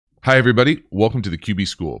Hi, everybody. Welcome to the QB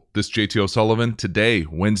School. This is JT O'Sullivan. Today,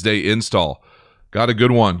 Wednesday install. Got a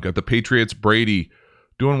good one. Got the Patriots, Brady,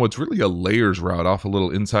 doing what's really a layers route off a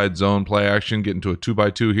little inside zone play action, getting to a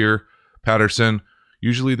 2x2 here. Patterson.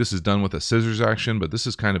 Usually this is done with a scissors action, but this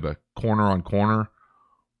is kind of a corner on corner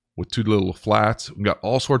with two little flats. We've got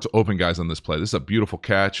all sorts of open guys on this play. This is a beautiful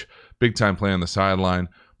catch. Big time play on the sideline.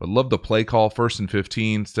 But love the play call, 1st and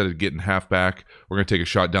 15. Instead of getting half back, we're going to take a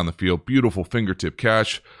shot down the field. Beautiful fingertip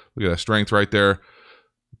catch. Look at that strength right there.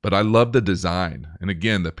 But I love the design. And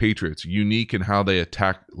again, the Patriots, unique in how they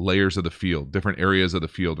attack layers of the field, different areas of the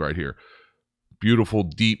field right here. Beautiful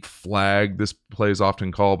deep flag. This play is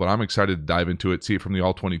often called, but I'm excited to dive into it, see it from the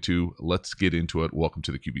All-22. Let's get into it. Welcome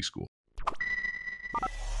to the QB School.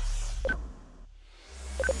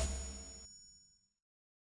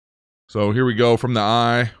 So here we go from the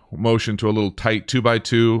eye, motion to a little tight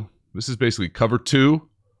 2x2. This is basically cover 2,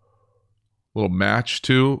 little match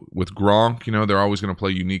 2 with Gronk. You know, they're always going to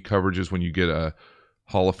play unique coverages when you get a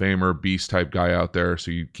Hall of Famer, beast type guy out there,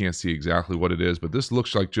 so you can't see exactly what it is. But this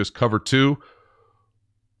looks like just cover 2,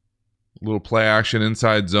 little play action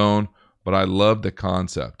inside zone. But I love the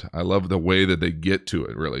concept. I love the way that they get to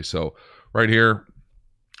it, really. So right here,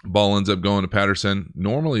 ball ends up going to Patterson.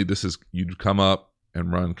 Normally, this is you'd come up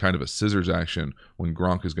and run kind of a scissors action when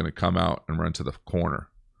Gronk is going to come out and run to the corner.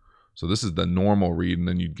 So this is the normal read, and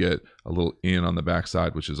then you'd get a little in on the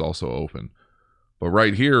backside, which is also open. But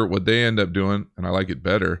right here, what they end up doing, and I like it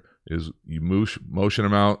better, is you motion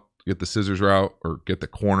them out, get the scissors route, or get the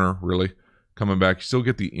corner, really, coming back. You still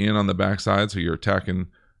get the in on the backside, so you're attacking,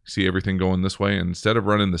 see everything going this way. And instead of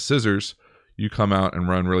running the scissors, you come out and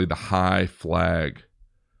run really the high flag.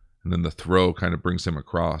 And then the throw kind of brings him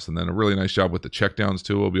across. And then a really nice job with the checkdowns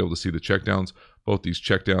too. We'll be able to see the checkdowns. Both these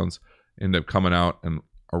checkdowns end up coming out and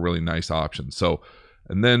are really nice options. So,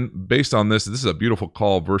 and then based on this is a beautiful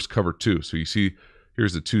call versus cover 2. So you see,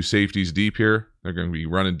 here's the 2 safeties deep here. They're going to be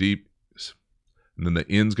running deep. And then the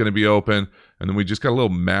end's going to be open. And then we just got a little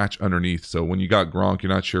match underneath. So when you got Gronk,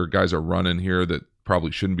 you're not sure guys are running here that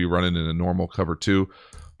probably shouldn't be running in a normal cover 2.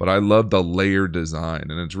 But I love the layer design,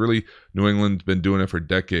 and it's really, New England's been doing it for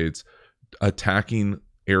decades, attacking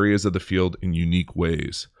areas of the field in unique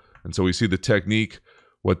ways. And so we see the technique,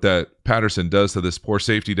 what that Patterson does to this poor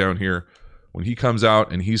safety down here. When he comes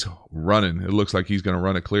out and he's running, it looks like he's going to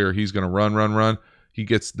run a clear. He's going to run. He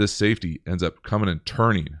gets this safety, ends up coming and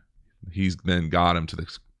turning. He's then got him to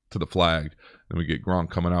the flag. Then we get Gronk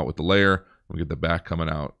coming out with the layer. We get the back coming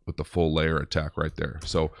out with the full layer attack right there.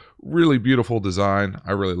 So really beautiful design.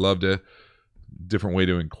 I really loved it. Different way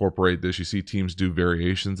to incorporate this. You see teams do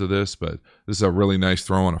variations of this, but this is a really nice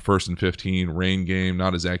throw on a 1st and 15 rain game.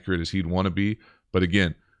 Not as accurate as he'd want to be, but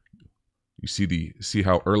again, you see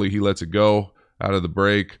how early he lets it go out of the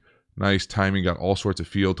break. Nice timing. Got all sorts of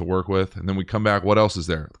field to work with. And then we come back. What else is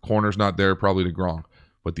there? The corner's not there, probably to Gronk,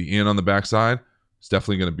 but the in on the backside is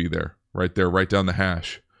definitely going to be there. Right there, right down the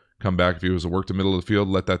hash. Come back if he was to work the middle of the field,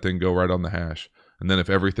 let that thing go right on the hash. And then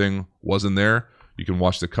if everything wasn't there, you can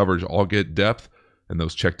watch the coverage all get depth, and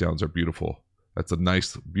those checkdowns are beautiful. That's a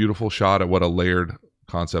nice, beautiful shot at what a layered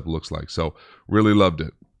concept looks like. So really loved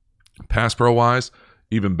it. Pass pro wise,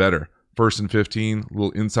 even better. 1st and 15,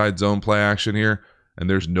 little inside zone play action here, and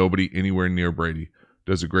there's nobody anywhere near Brady.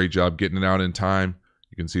 Does a great job getting it out in time.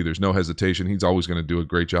 You can see there's no hesitation. He's always going to do a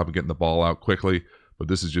great job of getting the ball out quickly. But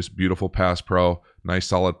this is just beautiful pass pro, nice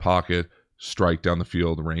solid pocket, strike down the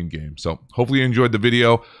field, rain game. So hopefully you enjoyed the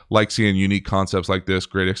video. Like seeing unique concepts like this,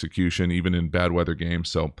 great execution, even in bad weather games.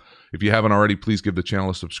 So if you haven't already, please give the channel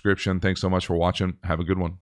a subscription. Thanks so much for watching. Have a good one.